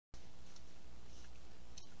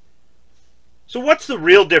So what's the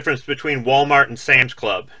real difference between Walmart and Sam's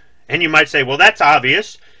Club? And you might say, well, that's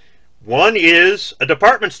obvious. One is a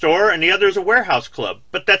department store and the other is a warehouse club.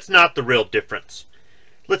 But that's not the real difference.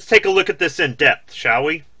 Let's take a look at this in depth, shall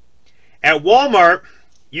we? At Walmart,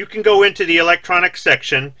 you can go into the electronics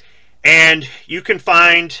section and you can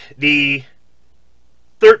find the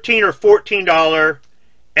 $13 or $14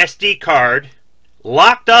 SD card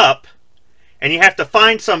locked up, and you have to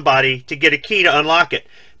find somebody to get a key to unlock it.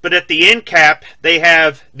 But at the end cap, they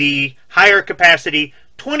have the higher capacity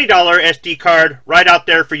 $20 SD card right out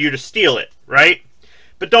there for you to steal it, right?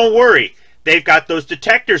 But don't worry, they've got those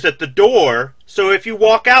detectors at the door, so if you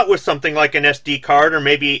walk out with something like an SD card or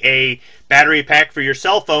maybe a battery pack for your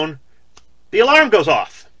cell phone, the alarm goes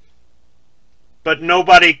off. But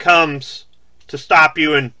nobody comes to stop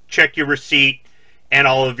you and check your receipt and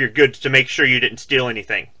all of your goods to make sure you didn't steal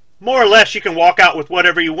anything. More or less, you can walk out with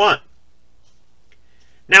whatever you want.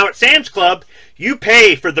 Now at Sam's Club, you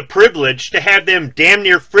pay for the privilege to have them damn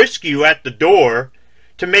near frisk you at the door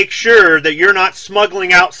to make sure that you're not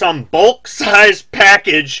smuggling out some bulk-sized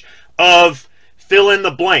package of fill in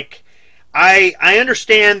the blank. I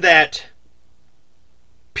understand that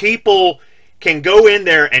people can go in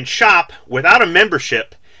there and shop without a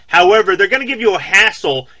membership. However, they're going to give you a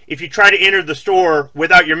hassle if you try to enter the store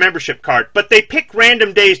without your membership card. But they pick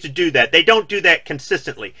random days to do that. They don't do that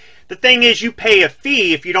consistently. The thing is, you pay a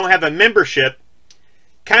fee if you don't have a membership,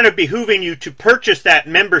 kind of behooving you to purchase that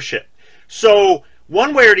membership. So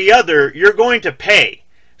one way or the other, you're going to pay.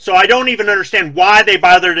 So I don't even understand why they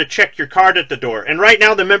bother to check your card at the door. And right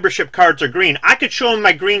now the membership cards are green. I could show them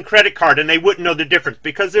my green credit card and they wouldn't know the difference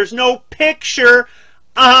because there's no picture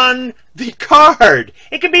on the card.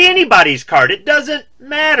 It could be anybody's card. It doesn't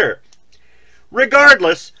matter.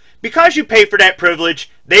 Regardless, because you pay for that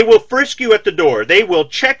privilege, they will frisk you at the door. They will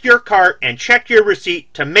check your cart and check your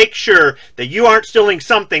receipt to make sure that you aren't stealing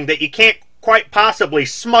something that you can't quite possibly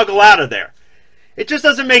smuggle out of there. It just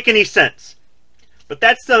doesn't make any sense. But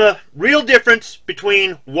that's the real difference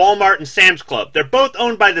between Walmart and Sam's Club. They're both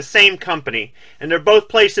owned by the same company, and they're both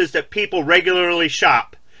places that people regularly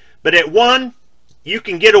shop. But at one, you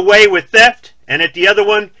can get away with theft, and at the other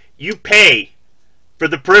one, you pay for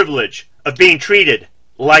the privilege of being treated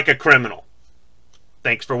like a criminal.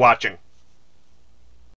 Thanks for watching.